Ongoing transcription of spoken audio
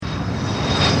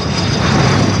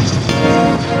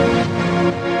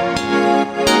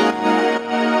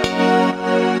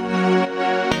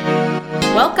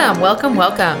welcome,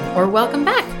 or welcome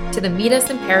back to the Meet Us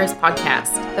in Paris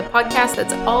podcast, the podcast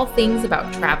that's all things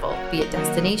about travel, be it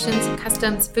destinations,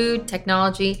 customs, food,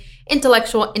 technology,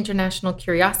 intellectual, international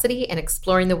curiosity, and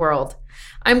exploring the world.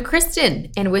 I'm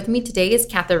Kristen, and with me today is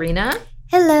Katharina.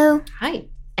 Hello. Hi.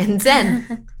 And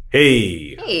Zen.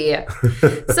 Hey. Hey.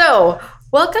 So,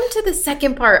 welcome to the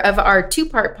second part of our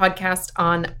two-part podcast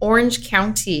on Orange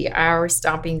County, our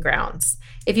stomping grounds.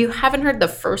 If you haven't heard the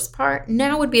first part,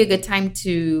 now would be a good time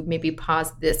to maybe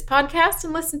pause this podcast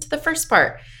and listen to the first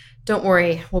part. Don't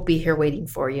worry, we'll be here waiting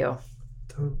for you.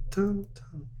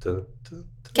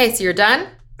 Okay, so you're done?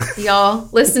 Y'all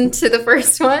listened to the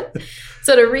first one?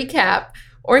 So to recap,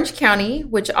 Orange County,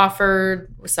 which often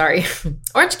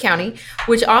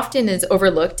is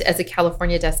overlooked as a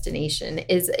California destination,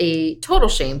 is a total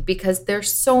shame because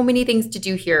there's so many things to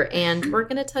do here, and we're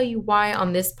going to tell you why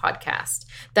on this podcast.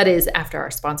 That is after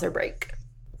our sponsor break.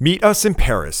 Meet Us in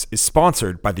Paris is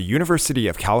sponsored by the University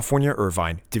of California,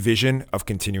 Irvine Division of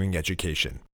Continuing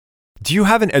Education. Do you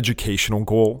have an educational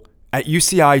goal? At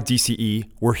UCI DCE,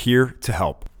 we're here to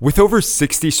help. With over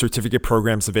 60 certificate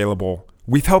programs available,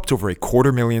 we've helped over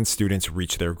 250,000 students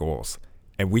reach their goals,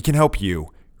 and we can help you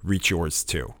reach yours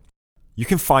too. You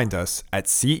can find us at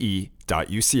ce.uci.edu.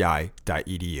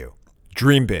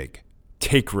 Dream big,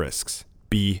 take risks,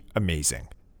 be amazing.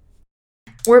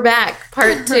 We're back,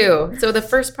 part two. So the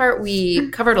first part, we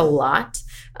covered a lot,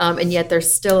 and yet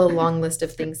there's still a long list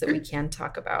of things that we can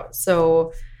talk about.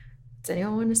 So does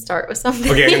anyone want to start with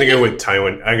something? Okay, I'm going to go with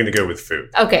Taiwan. I'm going to go with food.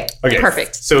 Okay,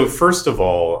 perfect. So first of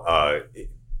all,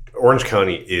 Orange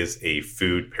County is a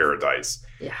food paradise.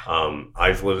 Yeah.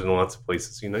 I've lived in lots of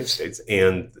places in the United States,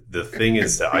 and the thing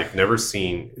is that I've never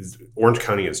seen Orange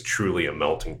County is truly a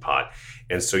melting pot.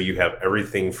 And so you have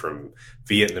everything from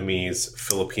Vietnamese,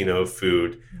 Filipino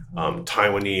food,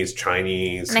 Taiwanese,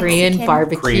 Chinese, Korean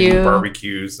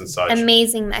barbecues and such.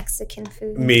 Amazing Mexican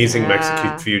food.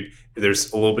 Mexican food.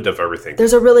 There's a little bit of everything.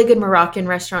 There's a really good Moroccan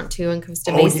restaurant too in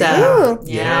Costa Mesa. Oh,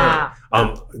 yeah.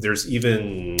 There's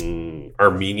even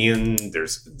Armenian.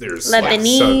 There's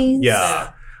Lebanese.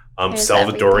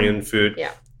 Salvadorian food.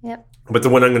 Yeah. Yep. But the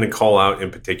one I'm going to call out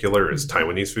in particular is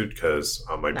Taiwanese food because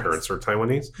my parents are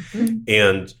Taiwanese. Mm-hmm.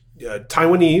 And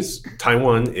Taiwan is,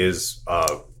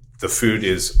 the food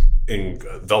is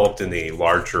enveloped in a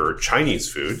larger Chinese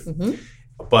food. Mm-hmm.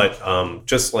 But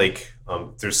just like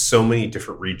there's so many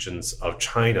different regions of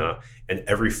China, and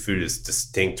every food is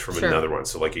distinct from another one.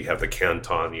 So like you have the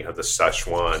Canton, you have the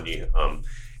Szechuan,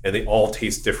 and they all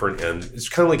taste different. And it's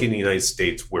kind of like in the United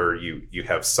States where you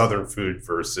have Southern food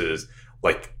versus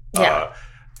like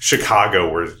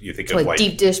Chicago, where you think of like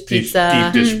deep dish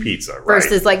pizza, right?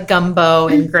 Versus like gumbo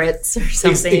and grits or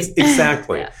something.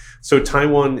 Exactly. Yeah. So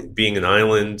Taiwan, being an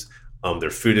island, their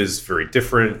food is very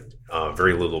different.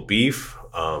 Very little beef.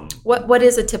 What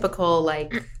is a typical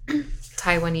like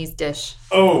Taiwanese dish?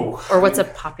 Or what's a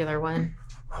popular one?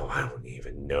 I don't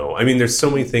even know. I mean, there's so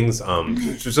many things.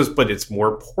 But it's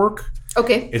more pork.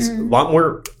 Okay. It's a lot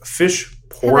more fish,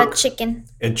 pork, How about chicken?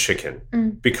 And chicken.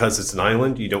 Because it's an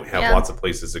island, you don't have lots of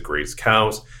places that graze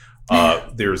cows.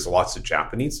 There's lots of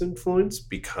Japanese influence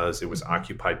because it was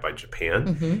occupied by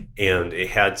Japan, and it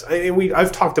had.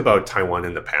 I've talked about Taiwan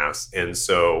in the past, and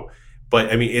so. But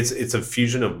I mean, it's a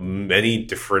fusion of many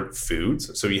different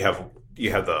foods. So you have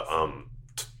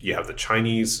the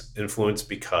Chinese influence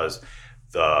because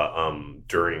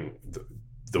during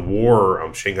the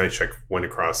war, Chiang Kai-shek went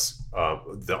across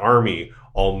the army,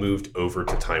 all moved over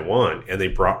to Taiwan, and they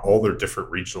brought all their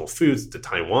different regional foods to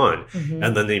Taiwan,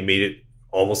 and then they made it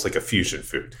almost like a fusion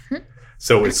food.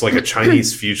 So it's like a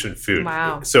Chinese fusion food.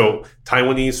 Wow. So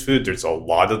Taiwanese food, there's a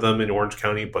lot of them in Orange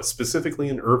County, but specifically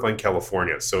in Irvine,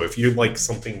 California. So if you like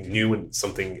something new and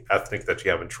something ethnic that you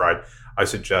haven't tried, I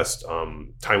suggest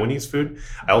Taiwanese food.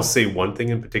 I'll say one thing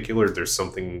in particular. There's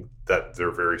something that they're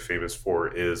very famous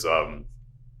for is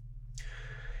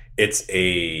it's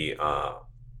a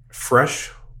fresh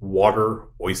water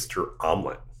oyster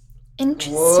omelet.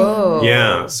 Interesting. Whoa.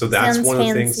 Yeah, so that's Sounds one of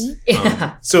the fancy. things.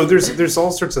 Yeah. So there's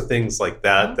all sorts of things like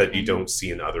that you don't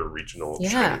see in other regional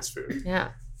Chinese food. Yeah.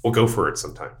 We'll go for it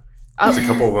sometime. There's a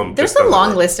couple of them. There's a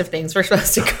long list of things we're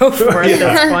supposed to go for at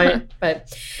this point.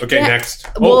 But next.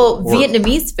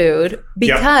 Vietnamese food,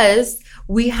 because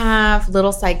we have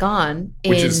Little Saigon,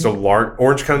 which is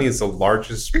Orange County is the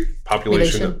largest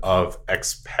population of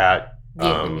expat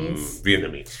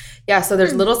Vietnamese. Yeah, so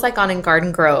there's Little Saigon and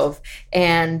Garden Grove,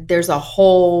 and there's a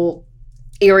whole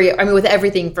area, I mean, with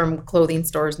everything from clothing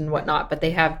stores and whatnot, but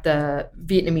they have the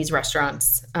Vietnamese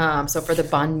restaurants. So for the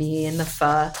banh mi and the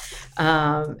pho.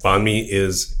 Banh mi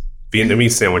is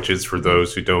Vietnamese sandwiches for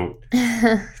those who don't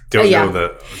don't know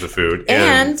the food.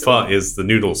 And pho is the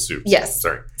noodle soup. Yes.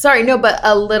 Sorry, no, but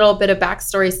a little bit of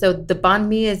backstory. So the banh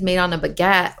mi is made on a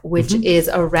baguette, which is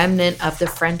a remnant of the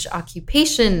French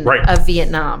occupation of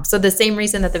Vietnam. So the same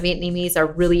reason that the Vietnamese are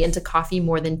really into coffee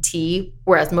more than tea,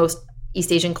 whereas most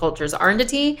East Asian cultures are into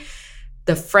tea,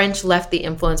 the French left the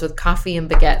influence with coffee and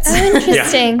baguettes. Oh,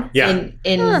 interesting.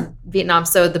 In Vietnam.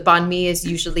 So the banh mi is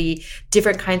usually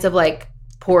different kinds of like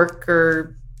pork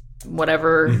or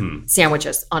whatever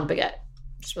sandwiches on baguette.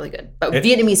 It's really good. But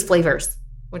Vietnamese flavors,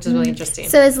 which is really interesting.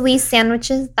 So is Lee's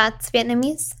sandwiches, that's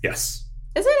Vietnamese? Yes.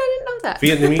 Is it? I didn't know that.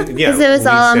 Vietnamese? Yeah. Because it was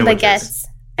all on sandwiches. baguettes.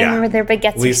 I remember their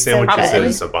baguettes Lee's were so sandwiches good.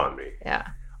 is a banh mi. Yeah.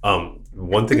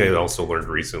 One thing I also learned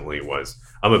recently was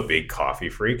I'm a big coffee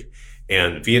freak,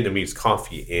 and Vietnamese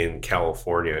coffee in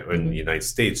California in the United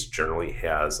States generally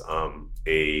has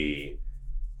a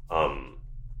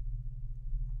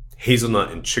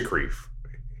hazelnut and chicory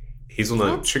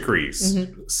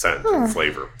scent and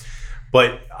flavor.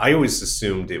 But I always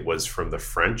assumed it was from the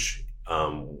French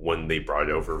when they brought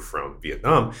it over from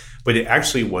Vietnam, but it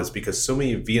actually was because so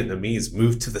many Vietnamese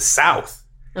moved to the South.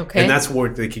 Okay. And that's where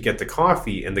they could get the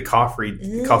coffee, and the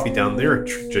coffee down there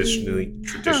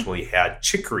traditionally had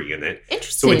chicory in it.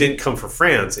 Interesting. So it didn't come from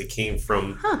France; it came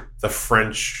from the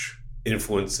French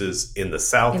influences in the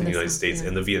South of the United States,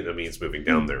 and the Vietnamese moving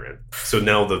down there. In. So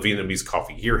now the Vietnamese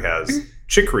coffee here has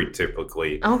chicory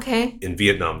typically. Okay. In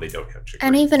Vietnam, they don't have chicory.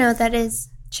 I don't even know what that is.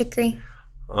 Chicory.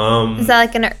 Is that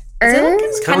like an herb?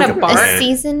 It's kind of like a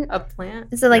season? A plant?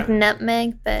 Is it like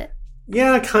nutmeg, but...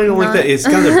 Yeah, kind of like that. It's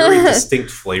got a very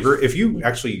distinct flavor. If you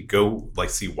actually go like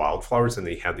see wildflowers and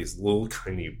they have these little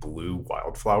tiny blue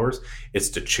wildflowers, it's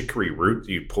the chicory root.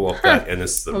 You pull up that and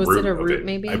it's the root. Is it a root of it.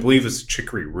 Maybe? I believe it's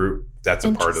chicory root. That's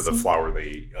a part of the flower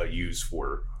they use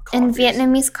for coffee. And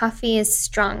Vietnamese coffee is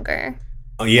stronger.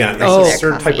 Oh, yeah. It's a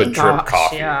certain type of drip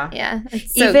coffee. Yeah.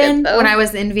 It's so even good, when I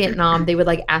was in Vietnam, they would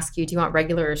like ask you, do you want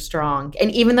regular or strong?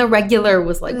 And even the regular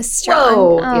was like, strong.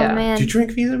 Whoa. Oh, man. Do you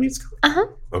drink Vietnamese coffee? Uh-huh.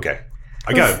 Okay.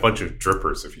 I got a bunch of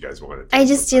drippers if you guys want to. I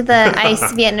just do the iced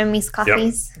Vietnamese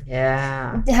coffees. Yep.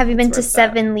 Yeah. Have you been to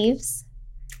Seven Leaves?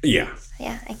 Yeah.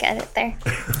 Yeah, I get it there.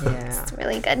 Yeah. It's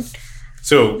really good.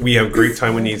 So we have great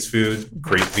Taiwanese food,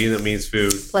 great Vietnamese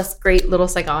food. Plus great Little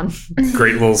Saigon.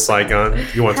 Great Little Saigon.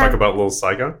 You want to talk about Little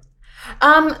Saigon?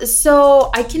 So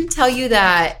I can tell you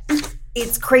that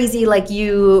it's crazy. Like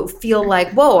you feel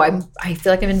like, whoa, I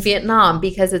feel like I'm in Vietnam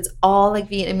because it's all like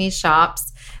Vietnamese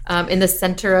shops in the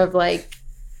center of like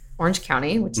Orange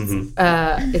County, which is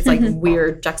it's like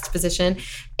weird juxtaposition.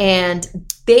 And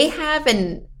they have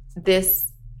this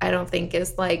I don't think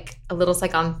is like a Little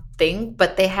Saigon thing,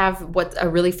 but they have what's a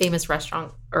really famous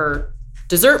restaurant or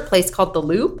dessert place called The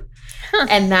Loop.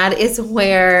 And that is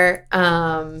where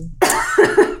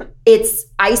it's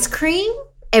ice cream,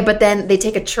 but then they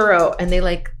take a churro and they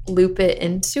like loop it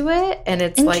into it. And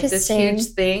it's like this huge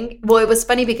thing. Well, it was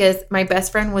funny because my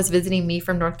best friend was visiting me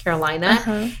from North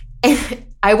Carolina. And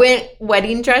I went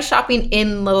wedding dress shopping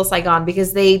in Little Saigon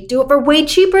because they do it for way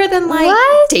cheaper than like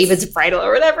David's Bridal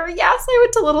or whatever. Yes, I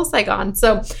went to Little Saigon.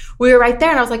 So we were right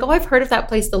there and I was like, oh, I've heard of that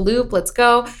place, The Loop. Let's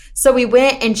go. So we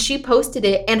went and she posted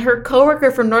it and her coworker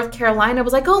from North Carolina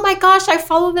was like, oh my gosh, I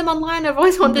follow them online. I've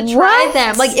always wanted to try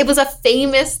them. Like it was a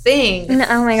famous thing. No,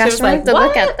 oh my gosh, I have to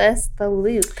look at this. The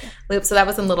Loop. So that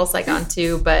was in Little Saigon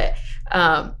too. But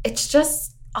it's just...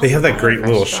 They have that great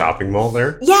little shopping mall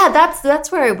there. Yeah,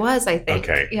 that's where I was, I think.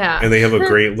 Okay. Yeah. And they have a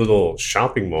great little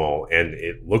shopping mall, and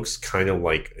it looks kind of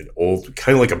like an old,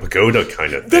 kind of like a pagoda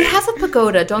kind of thing. They have a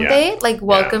pagoda, don't they? Like,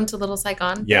 welcome to Little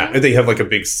Saigon. Yeah, and they have like a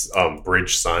big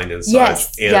bridge sign and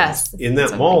such. Yes, and in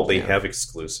that mall, they have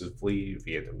exclusively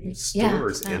Vietnamese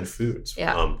stores and foods.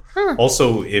 Yeah.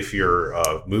 Also, if you're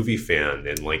a movie fan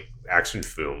and like action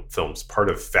films, part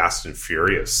of Fast and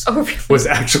Furious was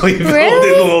actually filmed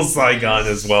in Little Saigon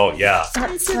as well. Yeah.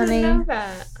 That's funny. I didn't know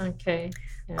that. Okay.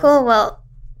 Yeah. Cool. Well,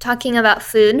 talking about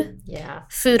food. Yeah.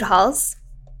 Food halls.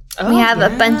 We have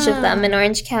a bunch of them in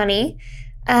Orange County.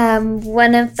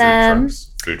 One of them...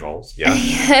 Food halls.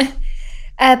 Yeah.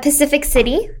 Pacific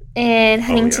City in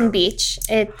Huntington Beach.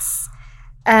 It's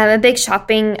a big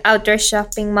outdoor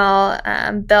shopping mall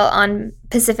built on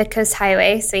Pacific Coast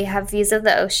Highway. So you have views of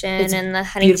the ocean and the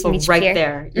Huntington Beach right Pier.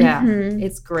 there. Yeah,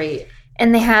 it's great.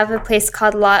 And they have a place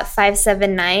called Lot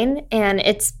 579, and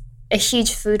it's a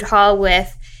huge food hall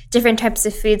with different types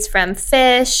of foods from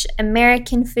fish,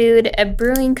 American food, a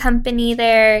brewing company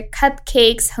there,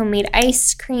 cupcakes, homemade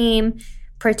ice cream,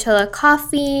 Portola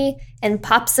coffee, and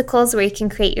popsicles where you can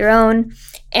create your own.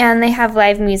 And they have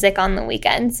live music on the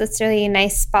weekends. So it's really a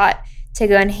nice spot to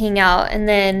go and hang out. And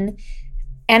then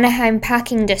Anaheim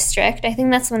Packing District, I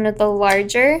think that's one of the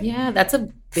larger. Yeah, that's a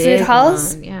food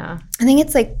halls. Yeah. I think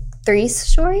it's like 3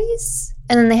 stories.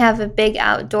 And then they have a big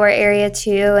outdoor area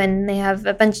too. And they have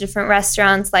a bunch of different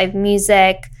restaurants, live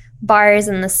music, bars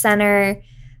in the center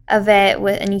of it.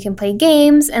 And you can play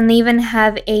games. And they even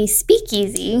have a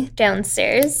speakeasy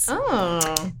downstairs. Oh.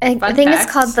 I think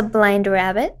it's called the Blind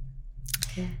Rabbit.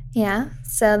 Okay. Yeah.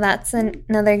 So that's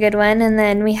another good one. And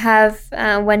then we have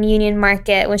one Union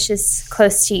Market, which is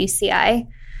close to UCI.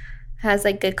 Has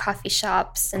like good coffee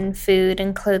shops and food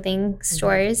and clothing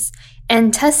stores.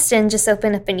 And Tustin just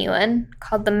opened up a new one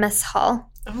called the Mess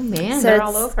Hall. Oh man, So they're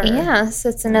it's- all over. Yeah, so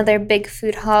it's another big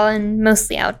food hall and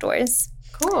mostly outdoors.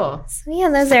 Cool. So yeah,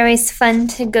 those are always fun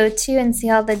to go to and see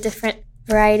all the different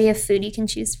variety of food you can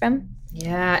choose from.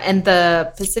 Yeah, and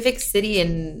the Pacific City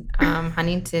in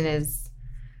Huntington is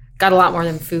got a lot more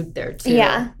than food there too.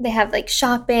 Yeah, they have like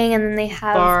shopping and then they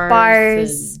have Bars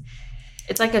bars, and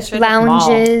it's like a straight up mall.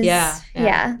 lounges.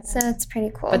 Yeah. So it's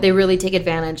pretty cool. But they really take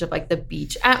advantage of like the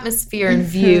beach atmosphere and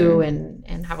view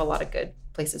and have a lot of good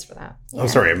places for that. I'm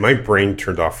sorry, my brain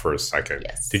turned off for a second.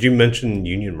 Yes. Did you mention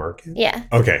Union Market? Yeah.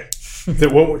 Okay.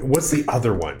 What's the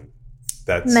other one?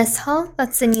 That's Mess Hall,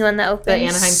 that's the new one that opened. The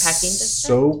Anaheim Packing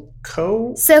District?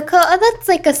 SoCo? SoCo, that's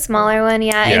like a smaller one, in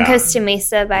Yeah. Costa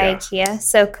Mesa by Yeah. IKEA.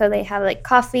 SoCo, they have like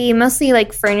coffee, mostly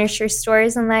like furniture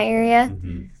stores in that area,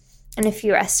 Mhm. and a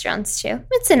few restaurants too.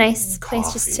 It's a nice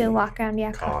place just to Coffee. walk around.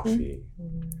 Yeah, coffee. Coffee.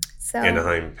 So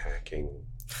Anaheim Packing.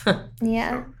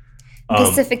 yeah, Um,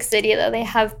 Pacific City though they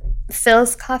have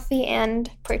Phil's Coffee and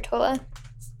Portola,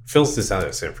 Phil's is out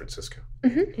of San Francisco.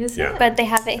 Is Yeah. it? but they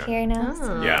have it here now.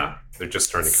 Oh. Yeah, they're just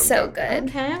starting to come So down.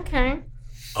 good. Okay.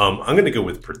 I'm going to go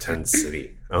with Pretend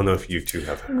City. I don't know if you two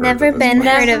have heard Never of this been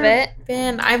place. heard of it.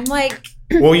 Ben, I'm like,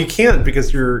 Well, you can't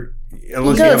because unless you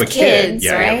go have a with kid. kids,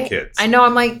 Yeah, you have right? kids. I know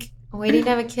I'm like waiting to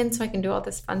have a kid so I can do all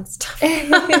this fun stuff.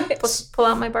 pull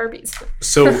out my Barbies.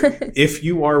 So if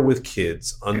you are with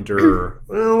kids under,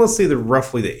 well, let's say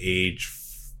roughly the age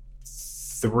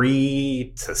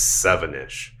 3 to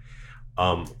 7-ish,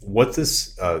 what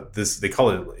this they call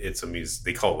it,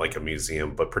 they call it like a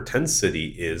museum, but Pretend City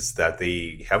is that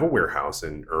they have a warehouse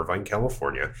in Irvine,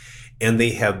 California, and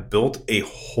they have built a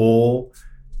whole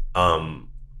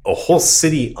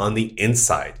city on the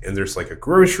inside, and there's like a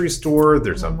grocery store,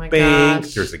 there's Oh a my bank,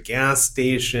 gosh. there's a gas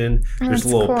station, there's That's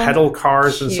little cool. pedal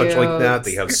cars and such like that.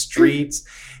 Cute. They have streets,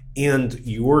 and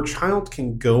your child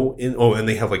can go in. Oh, and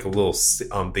they have like a little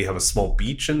they have a small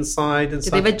beach inside and Do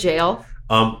stuff. they have a jail?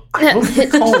 I don't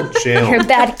think they call it jail. You're a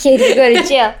bad kid, you go to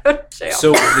jail. Jail.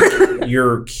 So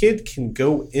your kid can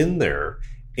go in there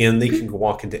and they can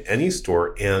walk into any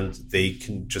store and they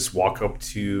can just walk up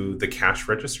to the cash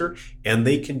register and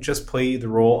they can just play the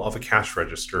role of a cash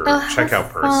register Oh, how checkout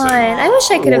person. fun. I wish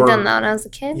I could have Or- done that when I was a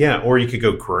kid. Yeah, or you could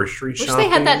go grocery Wish shopping. they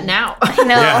had that now. I know.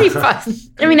 That'd be fun.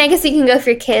 I mean, I guess you can go with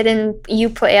your kid and you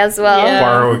play as well. Yeah.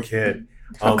 Borrow a kid.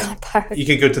 Oh, God, borrow. You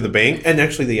can go to the bank, and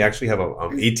actually, they actually have a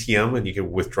ATM, and you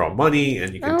can withdraw money,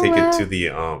 and you can Oh, take wow. it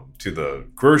to the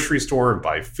grocery store and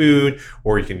buy food,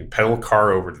 or you can pedal a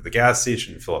car over to the gas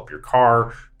station, fill up your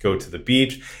car, go to the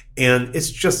beach, and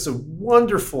it's just a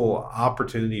wonderful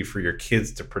opportunity for your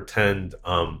kids to pretend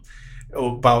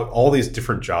about all these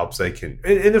different jobs they can,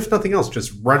 and if nothing else,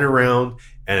 just run around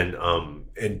and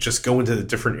just go into the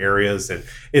different areas. And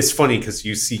it's funny because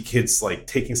you see kids like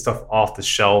taking stuff off the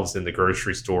shelves in the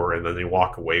grocery store and then they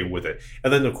walk away with it.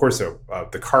 And then of course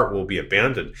the cart will be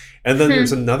abandoned. And then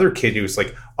there's another kid who's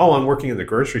like, oh, I'm working in the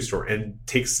grocery store, and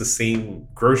takes the same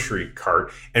grocery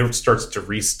cart and starts to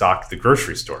restock the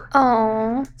grocery store.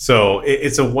 Oh, So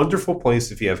it's a wonderful place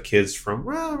if you have kids from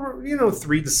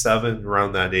 3 to 7,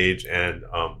 around that age, and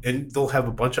they'll have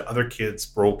a bunch of other kids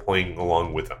role playing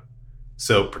along with them.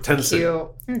 So Pretend City. Cute.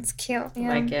 that's cute. I Yeah.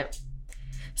 like it.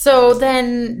 So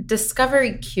then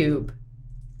Discovery Cube.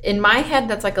 In my head,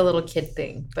 that's like a little kid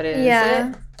thing, but is Yeah.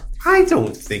 it? I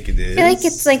don't think it is. I feel like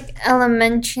it's like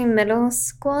elementary, middle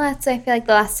school. That's I feel like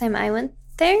the last time I went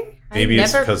there. Maybe I've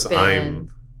it's never because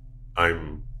been.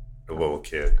 I'm a little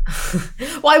kid.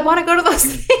 Well, I want to go to those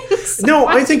things. No,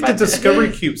 I Much think the fun.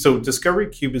 Discovery Cube. So Discovery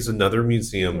Cube is another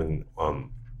museum, and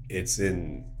it's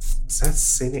in, is that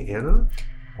Santa Ana?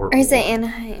 Or is it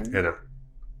Anaheim? Anna.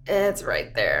 It's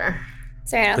right there.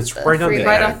 It's right off It's the right on the freeway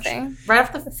Right edge. off there. Right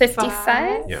off the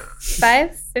 55? Yeah.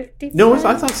 55? No, I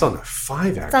thought it's on the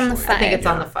 5. Actually, It's on the I think it's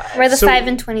Yeah. on the 5. Where the So- 5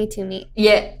 and 22 meet.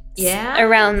 Yeah. Yeah.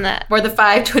 Around that. Where the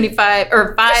 525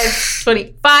 or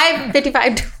 520,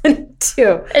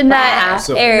 55522. In that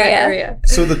So- area.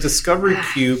 So the Discovery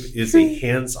Cube is a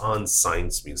hands-on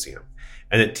science museum,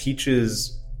 and it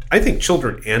teaches I think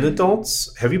children and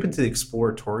adults. Have you been to the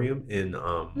Exploratorium in?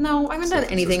 No, I haven't done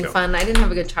anything Francisco? fun. I didn't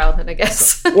have a good childhood, I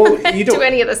guess. Well, I you didn't do don't-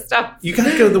 any of this stuff. You got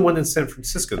to go to the one in San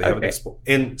Francisco. They have an Okay. expo,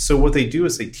 and so what they do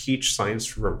is they teach science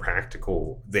from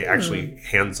practical. They actually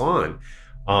hands-on.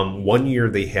 1 year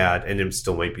they had, and it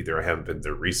still might be there. I haven't been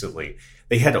there recently.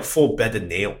 They had a full bed of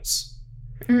nails,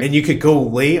 and you could go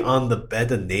lay on the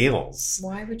bed of nails.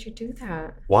 Why would you do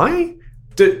that? Why?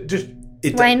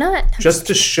 Why not? Just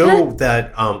to show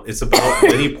that it's about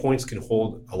many points can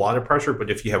hold a lot of pressure,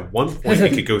 but if you have one point,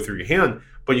 it could go through your hand,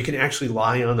 but you can actually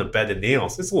lie on a bed of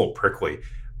nails. It's a little prickly,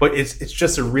 but it's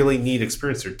just a really neat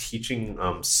experience. They're teaching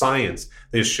science.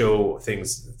 They show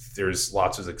things. There's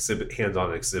lots of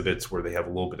hands-on exhibits where they have a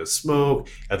little bit of smoke,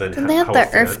 and then Don't they have the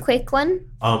earthquake one?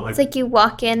 It's like you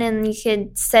walk in and you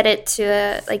could set it to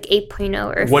a like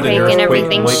 8.0 what an earthquake and earthquake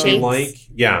everything might be shakes. like.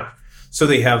 Yeah. So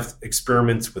they have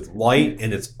experiments with light,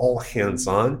 and it's all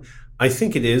hands-on. I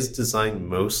think it is designed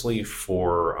mostly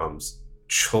for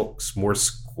more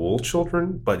school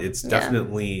children, but it's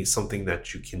definitely something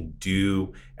that you can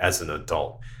do as an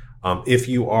adult. If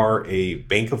you are a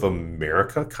Bank of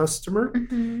America customer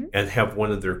and have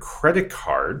one of their credit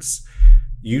cards,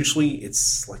 usually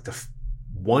it's like the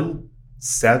one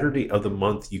Saturday of the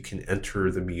month you can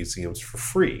enter the museums for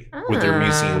free with their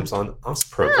Museums on Us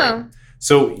program.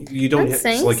 So you don't That's so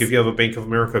like nice. if you have a Bank of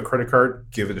America credit card,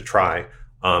 give it a try.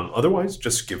 Otherwise,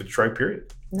 just give it a try,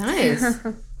 period. Nice.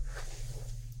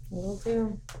 Will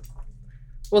do.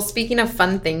 Well, speaking of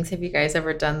fun things, have you guys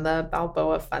ever done the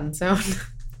Balboa Fun Zone?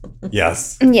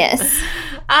 Yes. Yes,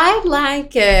 I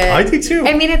like it. I do too.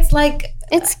 I mean, it's like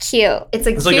it's cute. it's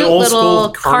a It's cute like an old little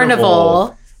school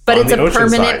carnival but on it's a the ocean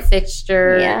permanent side.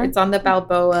 fixture. Yeah. It's on the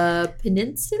Balboa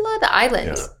Peninsula, the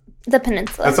island. Yeah. The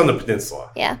peninsula. That's on the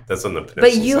peninsula. Yeah. That's on the peninsula.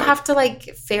 But you side. have to like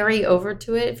ferry over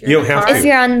to it if you're You in don't a have car. to. If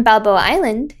you're on Balboa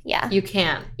Island, yeah, You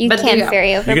can. you But can the-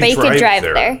 ferry over, You can but you could drive drive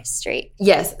there. there straight.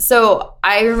 Yes. So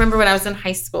I remember when I was in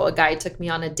high school, a guy took me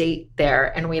on a date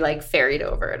there and we like ferried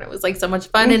over and it was like so much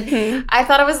fun. And Mhm. I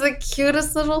thought it was the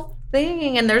cutest little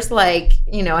thing. And there's like,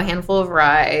 you know, a handful of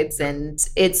rides and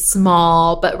it's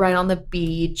small, but right on the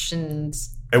beach. And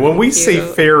And when we say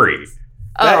Cute. ferry,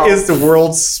 that is the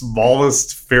world's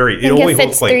smallest ferry. It think it only fits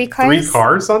holds like three cars. 3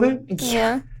 cars on it.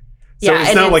 Yeah, So it's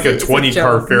and not like a it's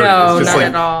 20-car joke. ferry. No, It's just not like-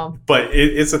 at all. But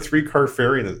it's a 3-car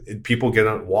ferry, and people get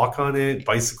on, walk on it,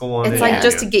 bicycle on it. It's like Yeah.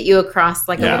 just to get you across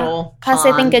like Yeah. a little plus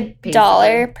I think pond, $1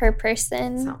 basically. per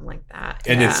person. Something like that.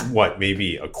 and yeah. it's what,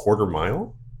 maybe a quarter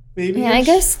mile? Maybe. Yeah, I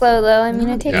go slow though. I mean,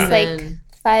 Not it takes Yeah. like even.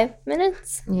 5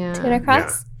 minutes Yeah. to get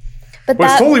across. But But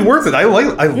it's that totally worth it. I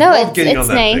love no, getting on it's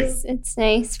that thing. nice. It's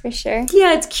nice for sure.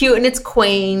 Yeah, it's cute and it's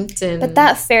quaint and But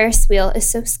that Ferris wheel is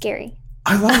so scary.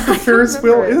 I love the Ferris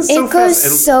wheel. It is so It goes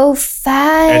fast. so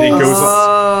fast. And it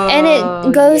goes And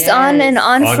it goes on and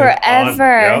on On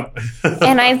forever. yep.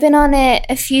 And I've been on it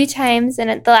a few times.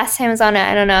 And the last time I was on it,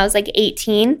 I don't know, I was like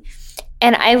 18.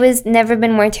 And I was never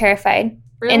been more terrified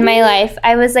in my life.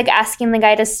 I was like asking the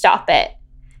guy to stop it.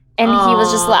 And he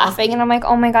was just Aw. laughing. And I'm like,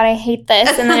 oh my God, I hate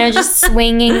this. And then I was just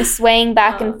swaying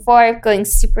back and forth, going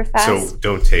super fast. So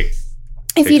don't take.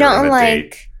 if you her on don't a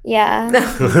like, date. yeah,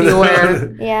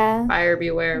 Beware. yeah, Buyer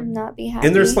beware. not be happy.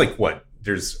 And there's like what?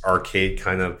 There's arcade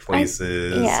kind of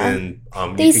places, yeah. and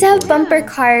they you used to can have go- bumper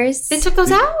cars. They took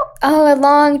those out? Oh, a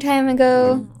long time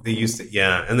ago. They used to,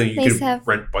 yeah, and then you They used could to have-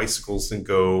 rent bicycles and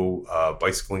go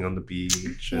bicycling on the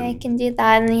beach. Yeah, I And, can do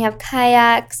that. And then you have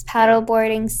kayaks, paddle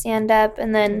boarding, stand up,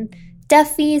 and then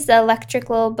Duffy's, the electric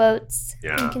little boats.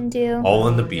 Yeah. You can do. all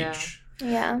on the Oh, yeah. beach.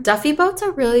 Yeah. Duffy boats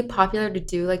are really popular to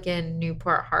do like in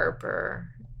Newport Harbor,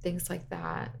 things like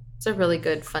that. It's a really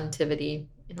good funtivity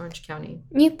in Orange County.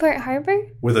 Newport Harbor?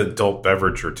 With an adult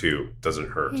beverage or two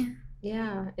doesn't hurt. Yeah.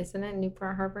 Yeah, isn't it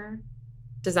Newport Harbor?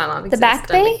 Does that not The exist? Back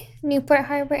Bay? Newport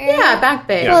Harbor area? Yeah, Back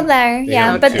Bay. Yeah. Well, there. They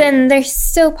Yeah. have But two. then they're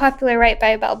so popular right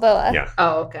by Balboa. Yeah.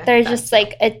 Oh, okay. There's Gotcha. just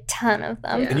like a ton of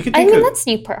them. Yeah. And you could I do mean, good- that's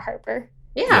Newport Harbor.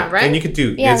 Yeah, right? And you could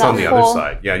do Yeah, it's on the the whole- other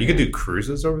side. Yeah, you could do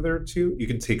cruises over there too. You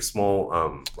can take small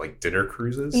like dinner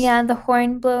cruises. Yeah, the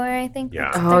Hornblower, I think. Yeah.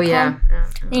 that's what Oh, they're yeah.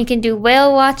 called. And you can do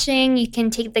whale watching. You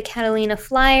can take the Catalina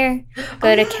Flyer.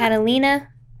 Go to Catalina.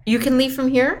 You can leave from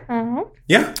here? Uh-huh.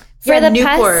 Yeah. For Yeah, the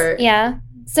Newport. past, yeah.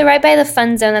 So right by the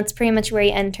fun zone, that's pretty much where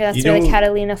you enter. That's You where the know,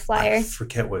 Catalina I Flyer.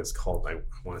 forget what it's called. I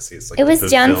want to say it's like It was the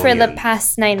down for the Pavilion.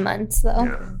 past 9 months, though.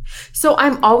 Yeah. So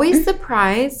I'm always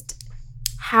surprised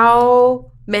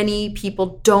how many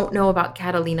people don't know about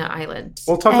Catalina Island.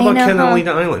 We'll talk I about know, huh?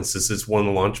 Catalina Islands. This is one of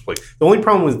the launch places. The only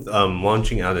problem with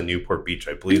launching out of Newport Beach,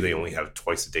 I believe they only have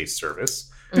twice a day service.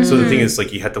 So the thing is,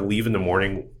 like, you have to leave in the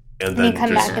morning and And then you come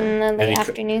just- back in the late you co-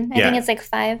 afternoon. I yeah. think it's like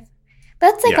 5.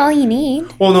 That's like all you need.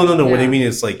 Well, no. Yeah. What I mean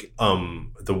is like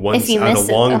the ones out of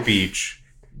Long Beach.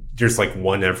 There's like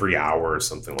one every hour or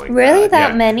something like that. Really?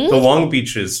 That many? The Long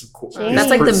Beach is that's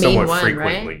like the main one,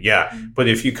 frequently. right? Yeah. But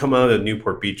if you come out of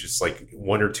Newport Beach, it's like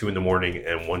 1 or 2 in the morning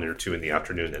and 1 or 2 in the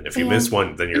afternoon. And if you miss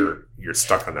one, then you're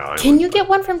stuck on that island. Can you get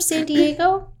one from San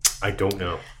Diego? I don't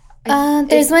know.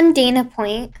 There's one Dana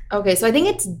Point. Okay, so I think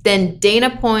it's then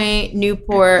Dana Point,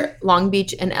 Newport, Long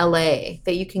Beach, and LA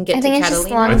that you can get to Catalina. It's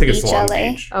Long I think Beach, it's Long LA.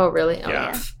 Beach. Oh, really? Yeah. Oh,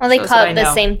 yeah. Well, they Shows call what it I the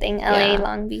know. same thing, LA, Yeah.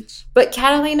 Long Beach. But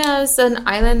Catalina is an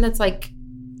island that's like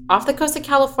off the coast of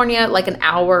California, like an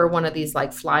hour, one of these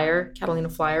like Catalina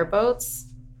flyer boats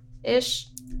ish.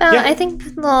 I think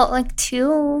like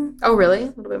 2 Oh, really? A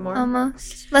little bit more?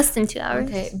 almost. Less than 2 hours.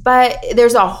 Okay. But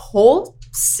there's a whole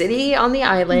city on the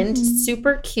island,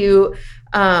 super cute.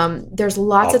 There's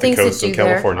lots Off of the things to coast do of there.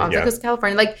 California, Off the yeah. coast of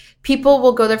California. Like people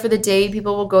will go there for the day,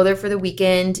 people will go there for the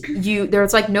weekend.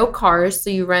 There's like no cars, so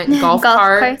you rent golf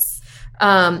carts.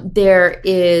 There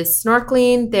is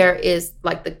snorkeling. There is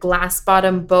like the glass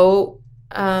bottom boat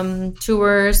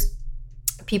tours.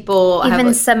 People Even have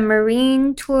like,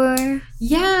 submarine tour.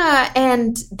 yeah,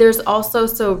 and there's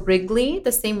also Wrigley,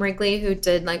 the same Wrigley who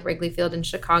did like Wrigley Field in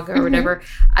Chicago or whatever.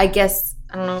 I guess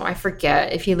I don't know. I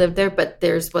forget if he lived there, but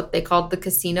there's what they called the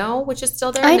casino, which is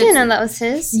still there. I and didn't it's- know that was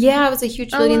his. Yeah, it was a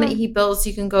huge building wow. that he built, so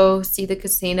you can go see the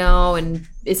casino, and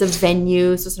it's a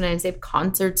venue. So sometimes they have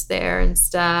concerts there and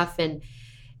stuff, and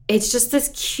it's just this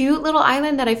cute little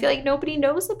island that I feel like nobody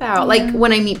knows about. Like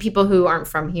when I meet people who aren't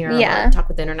from here, Yeah. or talk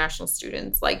with international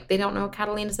students, like they don't know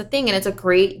Catalina's a thing, and it's a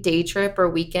great day trip or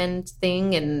weekend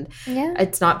thing, and Yeah.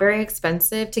 it's not very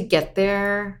expensive to get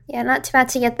there. Yeah, not too bad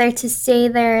to get there. To stay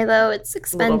there, though, it's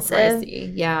It's a little expensive.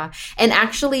 pricey, yeah. And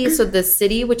actually, so the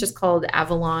city, which is called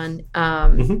Avalon,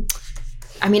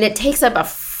 I mean, it takes up a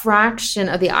fraction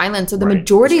of the island. So the Right.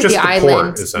 majority It's of the just the port,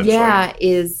 island, essentially.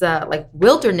 is like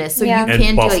wilderness. So Yeah. you And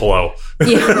can Buffalo. do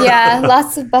like, Yeah,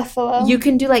 lots of buffalo. you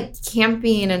can do like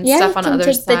camping and yeah, stuff you on can other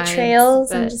take sides. the trails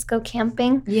and but- just go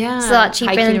camping. yeah, It's a lot cheaper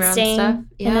hiking than around staying stuff.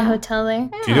 in a hotel there.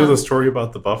 Do you know the story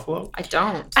about the buffalo? I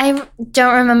don't. I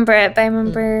don't remember it, but I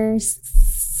remember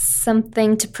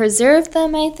something to preserve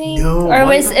them, I think. No, or why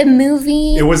was not? it a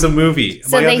movie? It was a movie.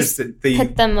 So they they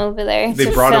put them over there. they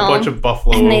to brought film, a bunch of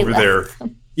buffalo and they over left there.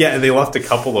 them. Yeah, and they left a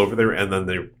couple over there, and then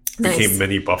they Nice. became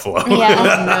many buffalo.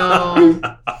 Yeah. Oh,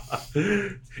 no.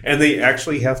 And they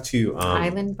actually have to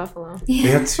Island buffalo. they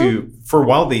have to for a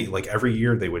while. They like every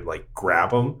year they would like grab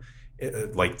them.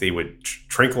 Like they would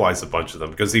tranquilize a bunch of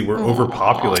them because they were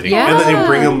overpopulating, and then they would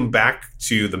bring Yeah. them back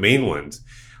to the mainland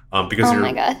because Oh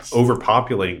my they're gosh.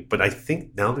 overpopulating. But I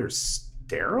think now they're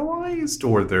sterilized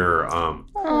or they're or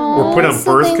Oh, put on so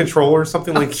birth they- control or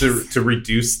something like to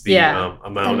reduce the Yeah.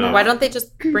 amount of. Why don't they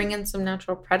just bring in some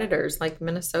natural predators like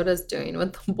Minnesota's doing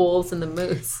with the wolves and the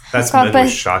moose? That's Well, men but-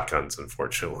 with shotguns,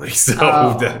 unfortunately. So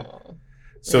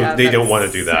Oh. Yeah, they don't that's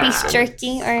want to do that. Beef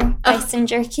jerky or bison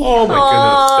jerky. Oh my Oh.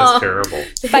 goodness, that's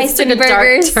terrible. Bison Took a dark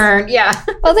burgers. turn. Yeah.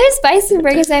 Well, there's bison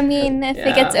burgers. I mean, if Yeah.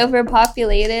 it gets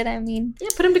overpopulated, I mean, Yeah,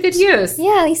 put them to good use.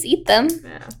 yeah, at least eat them.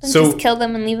 Yeah. Don't So- just kill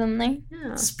them and leave them there.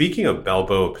 Yeah. Speaking of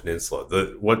Balboa Peninsula,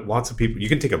 what lots of people you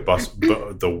can take a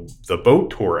the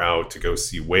boat tour out to go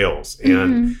see whales,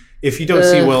 and if you don't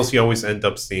see Ugh. whales, you always end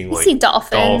up seeing You like see dolphins.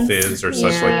 dolphins or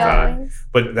such Yeah. like that. always.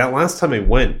 But that last time I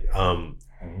went,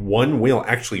 one whale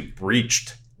actually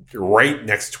breached right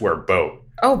next to our boat.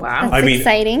 Oh, wow. That's I mean,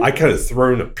 exciting. I could have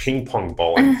thrown a ping pong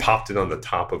ball and popped it on the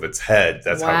top of its head.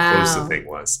 That's how close the Wow. thing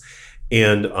was.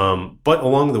 And but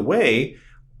along the way,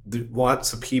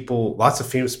 lots of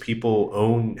famous people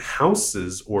own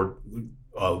houses or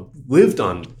lived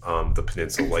on the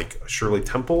peninsula, like Shirley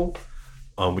Temple.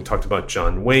 We talked about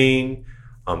John Wayne.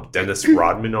 Dennis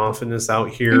Rodman often is out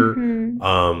here.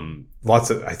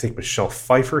 Lots of, I think Michelle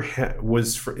Pfeiffer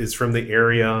is from the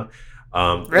area.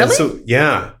 Really? And so,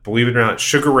 yeah, believe it or not,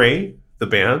 Sugar Ray, the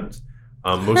band.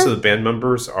 Most of the band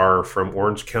members are from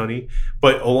Orange County,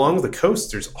 but along the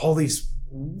coast, there's all these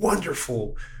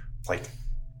wonderful, like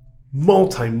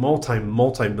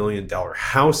multi-million dollar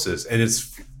houses, and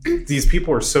it's these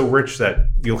people are so rich that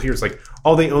you'll hear it's like,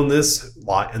 oh, they own this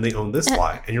lot and they own this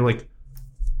lot, and you're like,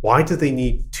 why do they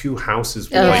need two houses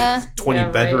with Yeah. like 20 Yeah,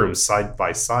 right. bedrooms side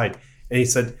by side? And he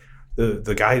said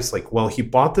the guy's like, well, he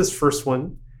bought this first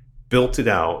one, built it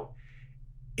out,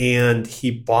 and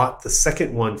he bought the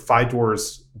second one 5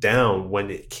 doors down when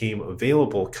it came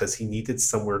available because he needed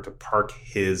somewhere to park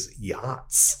his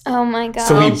yachts. Oh my god.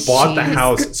 So he bought the jeez.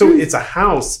 house. So it's a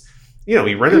house, he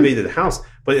renovated the house,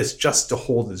 but it's just to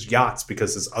hold his yachts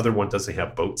because his other one doesn't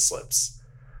have boat slips.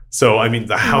 So, I mean,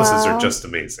 the houses Wow. are just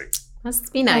amazing.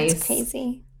 Must be nice. That's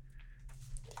crazy.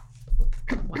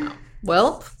 Wow.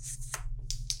 Well,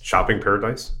 Shopping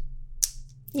paradise?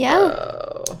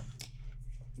 Yeah.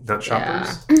 Not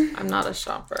shoppers? Yeah. I'm not a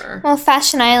shopper. Well,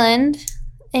 Fashion Island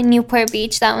in Newport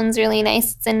Beach, that one's really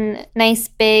nice. It's a nice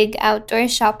big outdoor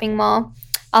shopping mall.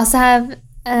 Also have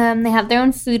they have their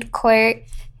own food court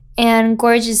and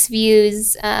gorgeous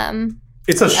views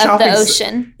It's a of shopping the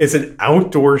ocean. It's an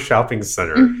outdoor shopping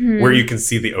center where you can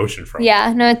see the ocean from.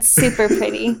 Yeah, no, it's super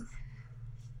pretty.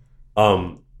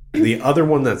 The other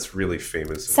one that's really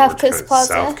famous is South Coast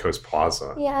Plaza. South Coast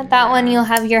Plaza. Yeah, that one you'll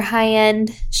have your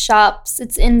high-end shops.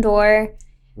 It's indoor.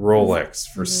 Rolex,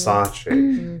 Versace,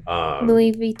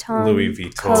 Louis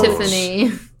Vuitton. Coach,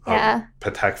 Tiffany. Yeah.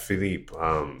 Patek Philippe.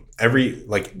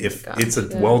 If God, it's a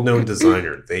yeah. well-known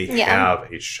designer, they Yeah.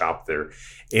 have a shop there,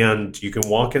 and you can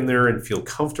walk in there and feel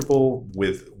comfortable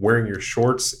with wearing your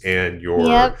shorts and your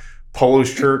Yep. polo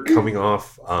shirt coming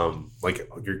off, like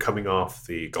you're coming off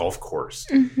the golf course.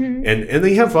 Mm-hmm. And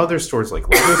they have other stores like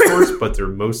Lego stores, but they're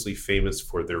mostly famous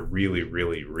for their really,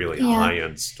 really, really Yeah.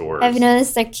 high-end stores. I've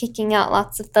noticed they're kicking out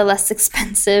lots of the less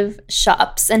expensive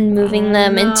shops and moving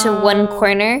them into one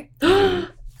corner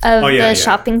of the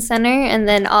shopping center, and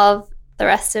then all of the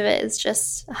rest of it is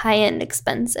just high-end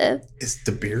expensive. Is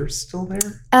De Beers still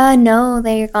there? No,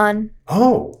 they're gone.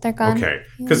 Oh, They're gone. Okay,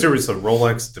 because there was a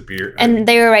Rolex, De Beers, And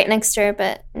they were right next door,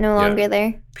 but no longer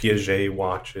there. Piaget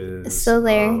watches, Still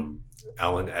there.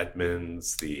 Alan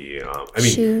Edmonds,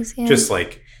 Shoes, yeah. just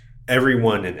like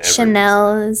everyone and everyone.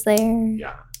 Chanel is there.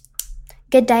 Yeah,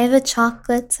 Godiva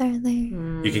chocolates are there.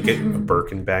 you can get a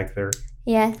Birkin bag there.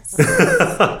 Yes.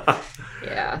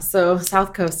 Yeah, so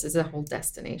South Coast is a whole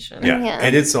destination. Yeah,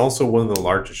 and it's also one of the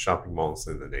largest shopping malls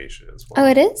in the nation as well. Oh,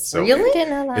 it is? So Really? I didn't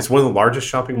know that. It's one of the largest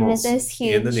shopping And malls it is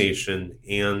in the huge. nation,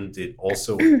 and it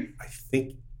also, I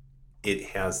think, it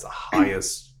has the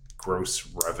highest gross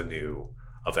revenue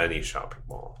of any shopping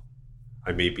mall.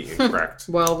 I may be incorrect.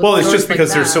 Well, it's stores just because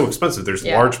like they're that, so expensive. There's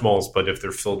Yeah. large malls, but if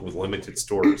they're filled with limited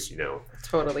stores,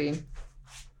 Totally.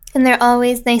 And they're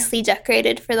always nicely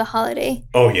decorated for the holiday.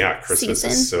 Oh yeah, Christmas Season.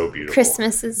 is so beautiful.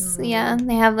 Christmas is, they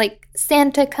have like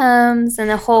Santa comes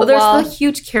and a whole Well, there's wall. the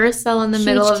huge carousel in the Huge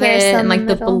middle of it, carousel in and the like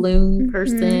the middle. balloon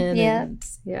person. yeah. and-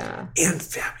 yeah. And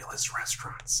fabulous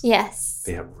restaurants. Yes.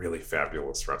 They have really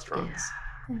fabulous restaurants.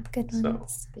 Good So.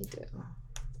 ones. They do.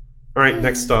 All right,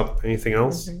 next up, anything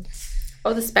else?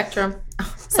 Oh, the Spectrum.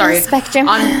 Oh, sorry. Spectrum.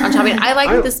 on shopping. I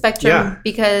like the Spectrum yeah.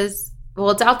 because, well,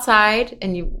 it's outside,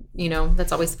 and you know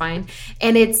that's always fine,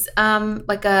 and it's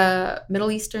like a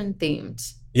Middle Eastern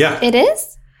themed. Yeah. It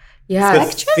is? Yeah,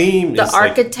 The theme the is like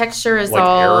architecture is like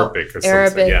all Arabic or something,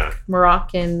 Arabic, yeah.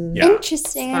 Moroccan. Yeah.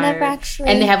 Interesting. I never inspired. actually.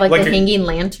 And they have like Like the a- hanging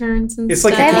lanterns and It's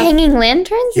stuff. like They have a- hanging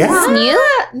lanterns? Yeah. Is this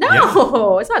new?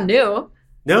 No, it's not new.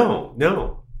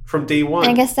 No. From day one.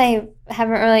 I guess I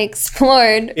haven't really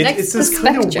explored. It's this to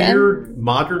kind of Spectrum. weird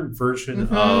modern version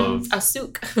of a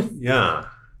souk. yeah.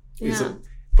 It's Yeah.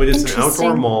 but it's an outdoor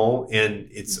Interesting. mall and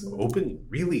it's open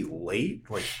really late.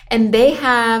 Like And they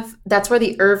have, that's where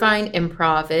the Irvine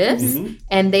Improv is. Mhm.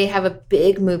 And they have a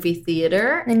big movie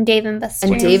theater. And Dave and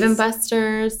Buster's. And Dave and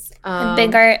Buster's. A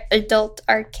big adult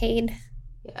arcade.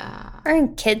 Yeah. Or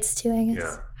kids too, I guess.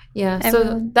 yeah. Yeah. So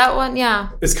Everyone. that one, yeah.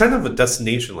 It's kind of a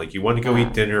destination. Like you want to go Yeah.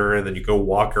 eat dinner and then you go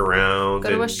walk around Go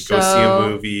to and a you go see a show.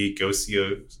 movie, go see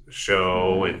a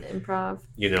show and Improv.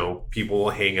 people will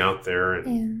hang out there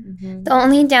and Yeah. Mhm. The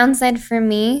only downside for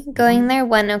me going there,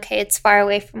 it's far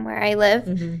away from where I live,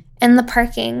 Mhm. and the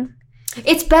parking.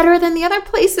 It's better than the other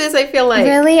places, I feel like.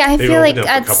 Really, I They've feel like opened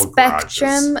up a at couple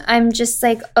Spectrum, I'm just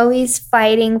like always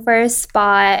fighting for a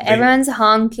spot. Everyone's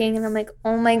honking, and I'm like,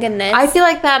 oh my goodness. I feel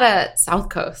like that at South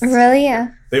Coast. Really, yeah.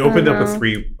 they opened up a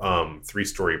Uh-huh.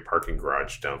 three-story parking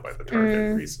garage down by the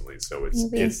Target recently. So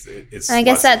it's Maybe. it's I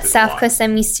guess less at than a South lot. Coast,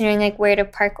 I'm used to knowing like where to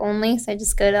park only, so I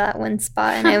just go to that one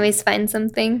spot, and I always find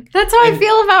something. That's how I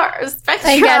feel about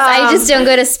Spectrum. I guess I just don't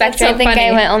go to Spectrum. so I think I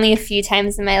funny. went only a few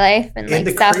times in my life, and And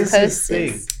like the South craziest Coast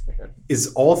thing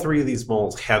is all three of these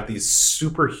malls have these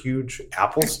super huge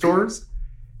Apple stores.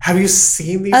 Have you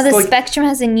seen these? Oh, the like, Spectrum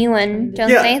has a new one,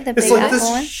 don't yeah, they? The it's big like Apple this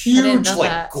one. huge didn't know like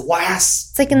that. glass.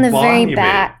 It's like in the very monument.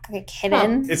 back, like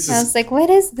hidden. It's I just- was like,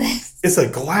 what is this? It's a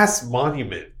glass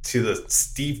monument to the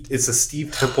Steve. It's a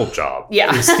Steve Temple job.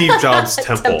 Yeah. Or Steve Jobs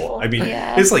Temple. Temple. I mean,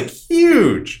 Yeah. it's like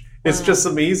huge. It's Wow. just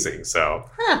amazing. So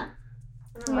Huh.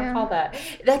 I don't Yeah. recall that.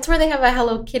 That's where they have a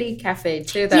Hello Kitty cafe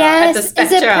too. Though, Yes, at the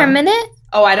is it Spectrum. permanent?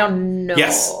 Oh, I don't know.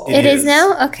 Yes, It is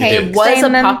now? Okay. It It is. was I a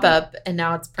remember- pop up, and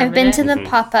now it's I've permanent. been to the Mhm.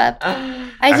 pop up. Oh,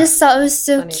 I just thought it was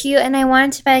so Funny. cute, and I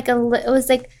wanted to buy like it was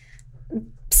like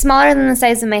smaller than the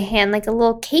size of my hand, like a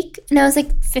little cake, and it was like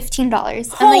 $15.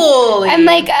 Holy! I'm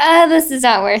like, this is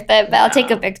not worth it, but I'll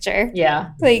take a picture.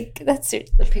 Yeah. Like, that's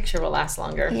The picture will last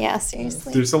longer. yeah,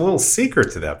 seriously. There's a little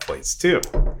secret to that place too.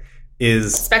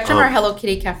 Is Spectrum or Hello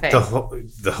Kitty Cafe?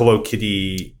 the Hello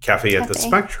Kitty Cafe at the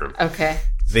Spectrum. Okay.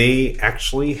 They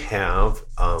actually have,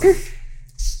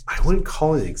 I wouldn't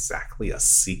call it exactly a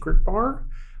secret bar,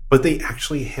 but they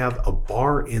actually have a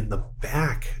bar in the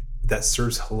back that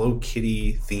serves Hello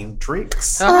Kitty themed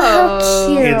drinks. Oh, how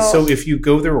cute. And so if you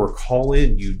go there or call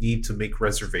in, you need to make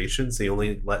reservations. They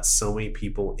only let so many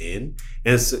people in.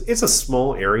 And it's a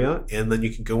small area. And then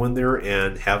you can go in there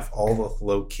and have all the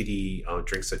Hello Kitty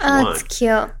drinks that you want. That's cute.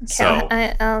 Okay, So-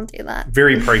 I'll do that.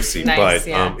 Very pricey, Nice, but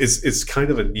yeah. it's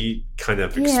kind of a neat kind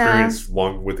of experience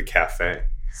along with the cafe.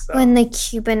 So. When the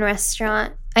Cuban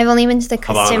restaurant, I've only been to the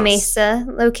Costa Havanas. Mesa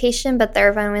location, but the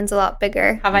Irvine one's a lot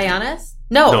bigger. Havaianas?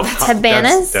 No.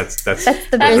 Habanas? That's That's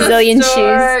the That's a Brazilian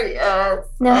store, shoes. yes.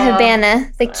 No, Habana,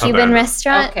 the Cuban Habana.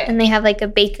 restaurant, Okay. and they have like a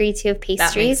bakery too of That makes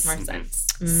pastries. more sense.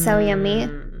 So yummy.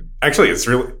 actually, it's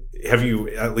really. Have you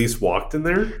at least walked in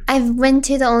there? I've went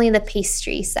to only the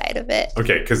pastry side of it.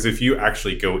 Okay, because if you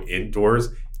actually go indoors,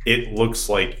 it looks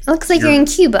like It looks like you're in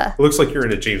Cuba. It looks like you're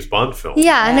in a James Bond film.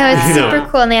 Yeah, no, it's Yeah. super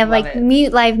cool, and they have Love like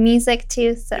it. live music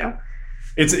too. So Yeah.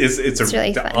 It's it's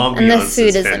really the fun, ambiance and the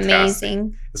food is fantastic.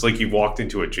 amazing. It's like you walked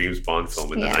into a James Bond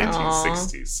film in Yeah. the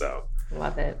 1960s. So,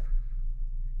 Love it.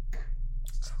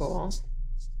 Cool.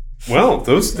 well,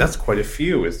 that's quite a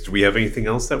few. Do we have anything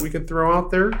else that we could throw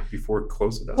out there before we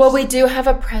close it up? Well, we do have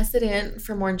a president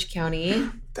from Orange County.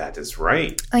 That is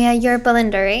right. Oh yeah, you're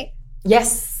Belinda, right?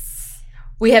 Yes.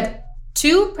 We have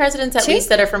two presidents at Two? least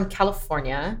that are from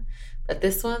California, but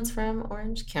this one's from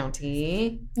Orange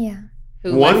County. Yeah.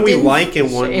 Who One lived we in like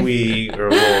and one shame. we are a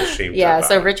little ashamed Yeah, about.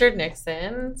 so Richard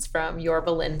Nixon's from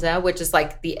Yorba Linda, which is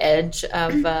like the edge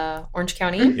of Orange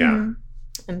County. Yeah. Mhm.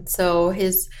 And so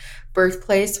his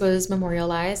birthplace was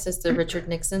memorialized as the Richard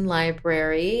Nixon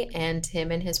Library, and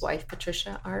him and his wife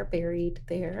Patricia are buried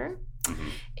there. Mhm.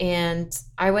 And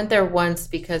I went there once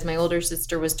because my older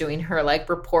sister was doing her like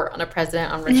report on a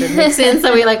president on Richard Nixon,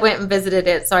 so we like went and visited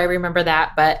it. So I remember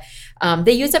that. But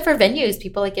they use it for venues.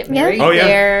 People like get Yeah. married Oh, yeah.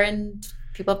 there, and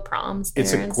people have proms there.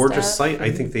 It's a and gorgeous stuff. site.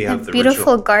 I think they A have the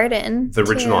beautiful original, garden. the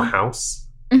original too. house.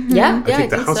 Mhm. Yeah, I think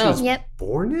the house so. he was Yep.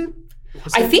 born in.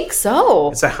 Was I it? think so.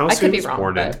 It's a house I could he be was wrong,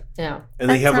 born in, but yeah. and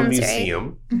they That have a sounds right.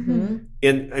 museum. Mm-hmm.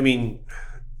 And I mean,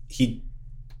 he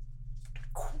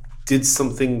did some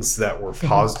things that were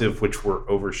positive, which were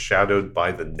overshadowed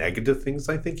by the negative things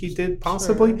I think he did,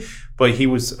 possibly. But he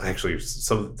was actually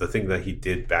some of the thing that he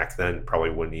did back then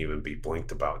probably wouldn't even be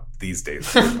blinked about these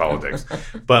days with politics.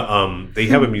 But they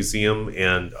have a museum,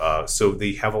 and so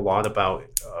they have a lot about.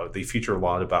 They feature a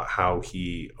lot about how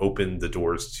he opened the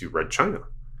doors to Red China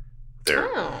there.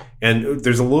 Oh. And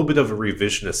there's a little bit of a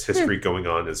revisionist history going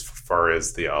on as far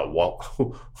as the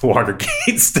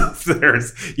Watergate stuff there.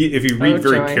 If you read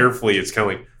very joy. carefully, it's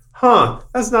kind of like,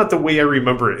 that's not the way I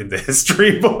remember it in the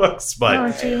history books. But Oh,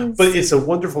 jeez. but it's a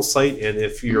wonderful site, and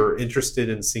if you're interested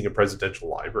in seeing a presidential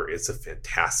library, it's a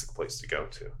fantastic place to go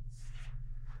to.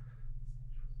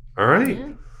 All right. Yeah.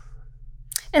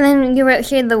 And then you wrote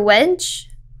here the Wedge,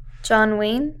 John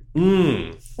Wayne.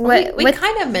 What? We what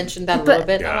kind of mentioned that a but- little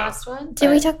bit in the Yeah. last one. did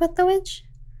we but- talk about the Wedge?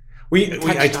 I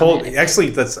touched told on it.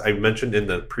 actually I mentioned in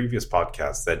the previous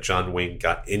podcast that John Wayne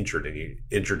got injured and he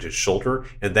injured his shoulder,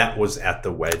 and that was at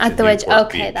the Wedge. At in the Wedge. Newport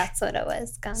Okay, Beach. that's what it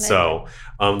was. Got it. So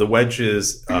the Wedge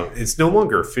is it's no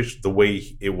longer official. The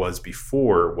way it was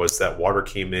before was that water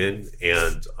came in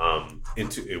and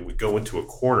it would go into a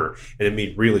corner, and it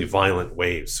made really violent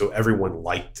waves. So everyone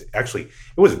liked. Actually,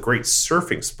 it was a great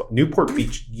surfing spot. Newport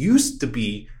Beach used to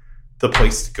be the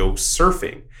place to go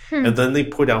surfing. And then they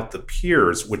put out the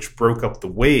piers, which broke up the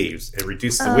waves and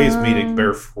reduced the waves, made it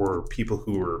better for people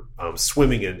who were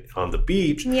swimming on the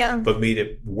beach, Yeah. but made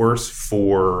it worse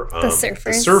for The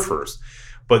surfers. surfers.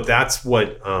 But that's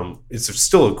what it's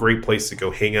still a great place to go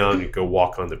hang out and go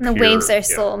walk on the And the pier. waves are Yeah.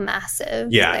 so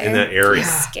massive. Yeah, in that area.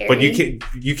 Scary. But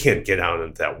you can't get out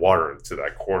into that water into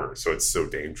that corner, so it's so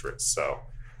dangerous. So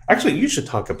actually, you should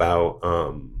talk about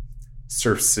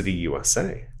Surf City,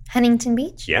 USA. Huntington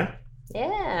Beach. Yeah.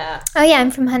 Yeah. Oh yeah,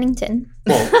 I'm from Huntington.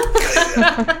 Well,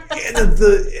 in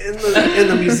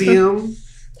the museum,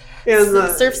 in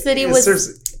the Surf City in was,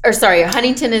 Surf- or sorry,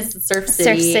 Huntington is the Surf City,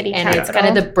 Surf City and it's capital.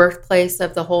 kind of the birthplace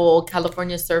of the whole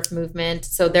California surf movement.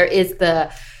 So there is the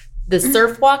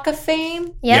Surf Walk of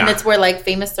Fame, Yeah. and it's where like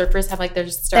famous surfers have like their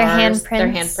stars, their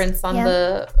handprints on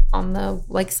Yeah. the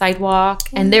like sidewalk,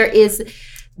 and there is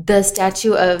the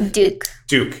statue of Duke.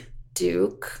 Duke.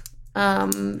 Duke.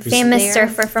 famous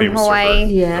surfer from Hawaii.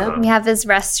 Yeah. We have his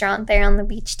restaurant there on the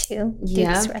beach too.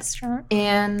 Yeah. Duke's restaurant.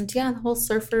 And the whole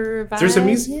surfer vibe. There's a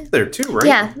museum there too, right?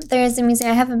 Yeah, there is a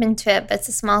museum. I haven't been to it, but it's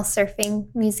a small surfing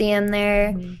museum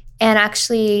there. Mm-hmm. And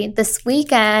actually, this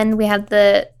weekend we have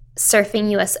the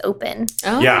Surfing US Open.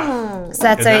 Oh. Yeah. So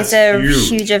that's And always that's a huge.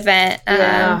 huge event.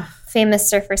 Yeah.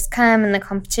 Famous surfers come in the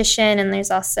competition, and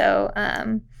there's also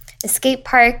a skate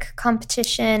park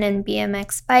competition and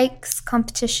BMX bikes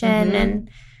competition, Mhm. and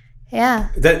yeah.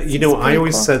 That It's I pretty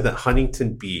always cool. said that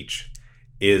Huntington Beach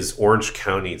is Orange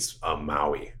County's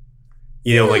Maui.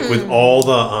 Like with all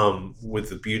the with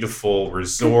the beautiful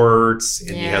resorts,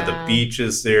 and you have the Yeah.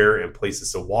 beaches there and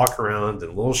places to walk around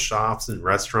and little shops and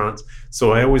restaurants.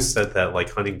 So I always said that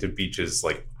like Huntington Beach is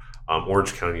like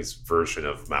Orange County's version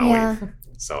of Maui. Yeah.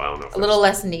 So I don't know. If A little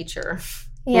less nature.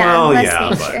 Yeah, Well, less yeah,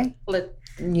 nature.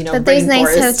 But there's nice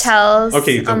rainforest. hotels.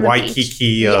 Okay, the on the beach. Waikiki.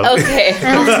 Yeah, okay,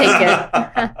 I'll take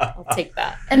it. I'll take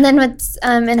that. And then what's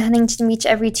in Huntington Beach,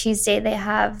 every Tuesday they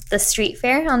have the street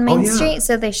fair on Main yeah. Street.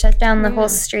 So they shut down the Yeah. whole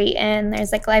street, and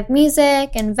there's like live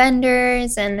music and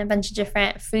vendors and a bunch of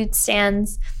different food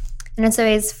stands. And it's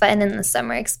always fun in the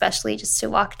summer, especially just to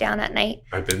walk down at night.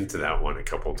 I've been to that one a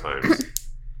couple times.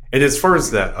 And as far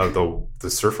as that, the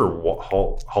Surfer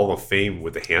Hall of Fame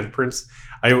with the handprints,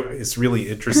 it's really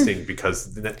interesting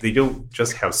because they don't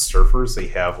just have surfers; they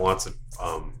have lots of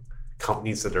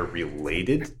companies that are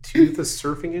related to the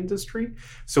surfing industry.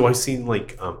 So I've seen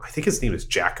like I think his name is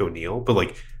Jack O'Neill, but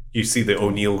like you see the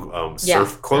O'Neill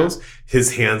surf clothes,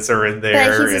 his hands are in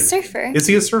there. But he's a surfer. Is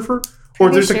he a surfer? Or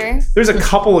Pretty there's a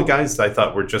couple of guys that I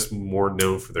thought were just more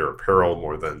known for their apparel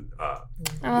more than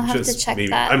I'll have to check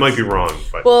that. I might be wrong,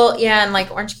 but Well, yeah, and like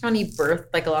Orange County birthed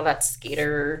like a lot of that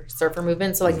skater surfer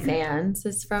movement. So like Mhm. Vans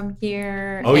is from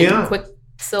here. Oh, and yeah.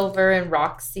 Quicksilver and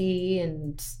Roxy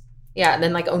and and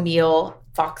then like O'Neill,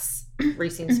 Fox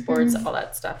Racing Sports, all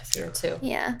that stuff is here too.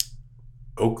 Yeah.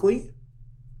 Oakley?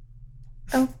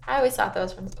 I always thought that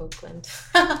was from Oakland.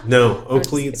 No,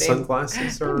 Oakley kidding.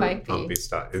 sunglasses are It might be.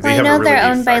 based out. Well, I know they're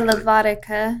owned by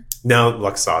Luxottica No,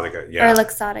 Luxottica, yeah. or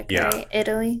Luxottica, Yeah. right?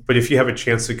 Italy. But if you have a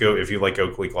chance to go, if you like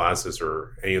Oakley glasses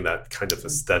or any of that kind of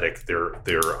aesthetic, their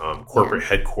corporate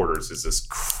headquarters is this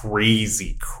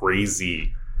crazy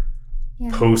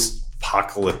Yeah.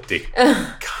 post-apocalyptic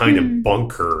kind of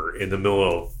bunker in the middle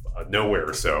of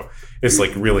nowhere. So it's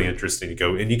like really interesting to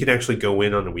go, and you can actually go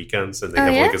in on the weekends, and they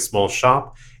have like a small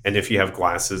shop. And if you have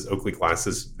glasses, Oakley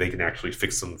glasses, they can actually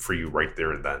fix them for you right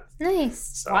there and then. Nice.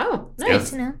 So, Wow, Good nice.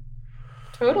 to know.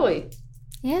 Totally.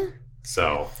 Yeah.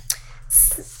 So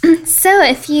So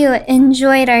if you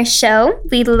enjoyed our show,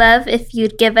 we'd love if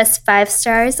you'd give us 5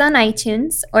 stars on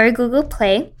iTunes or Google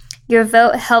Play. Your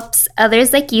vote helps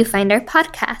others like you find our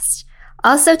podcast.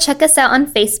 Also, check us out on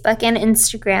Facebook and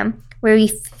Instagram, where we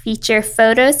feature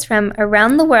photos from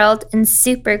around the world and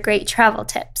super great travel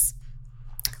tips.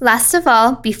 Last of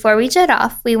all, before we jet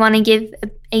off, we want to give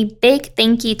a big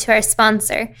thank you to our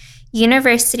sponsor,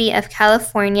 University of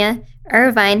California,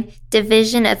 Irvine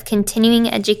Division of Continuing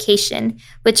Education,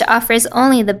 which offers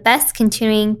only the best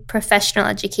continuing professional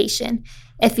education.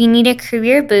 If you need a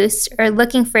career boost or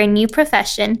looking for a new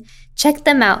profession, check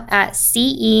them out at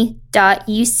ce.uci.edu.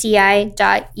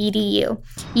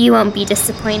 You won't be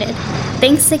disappointed.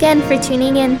 Thanks again for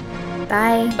tuning in.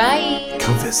 Bye. Bye.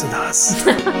 come visit us.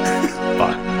 Bye.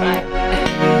 Bye.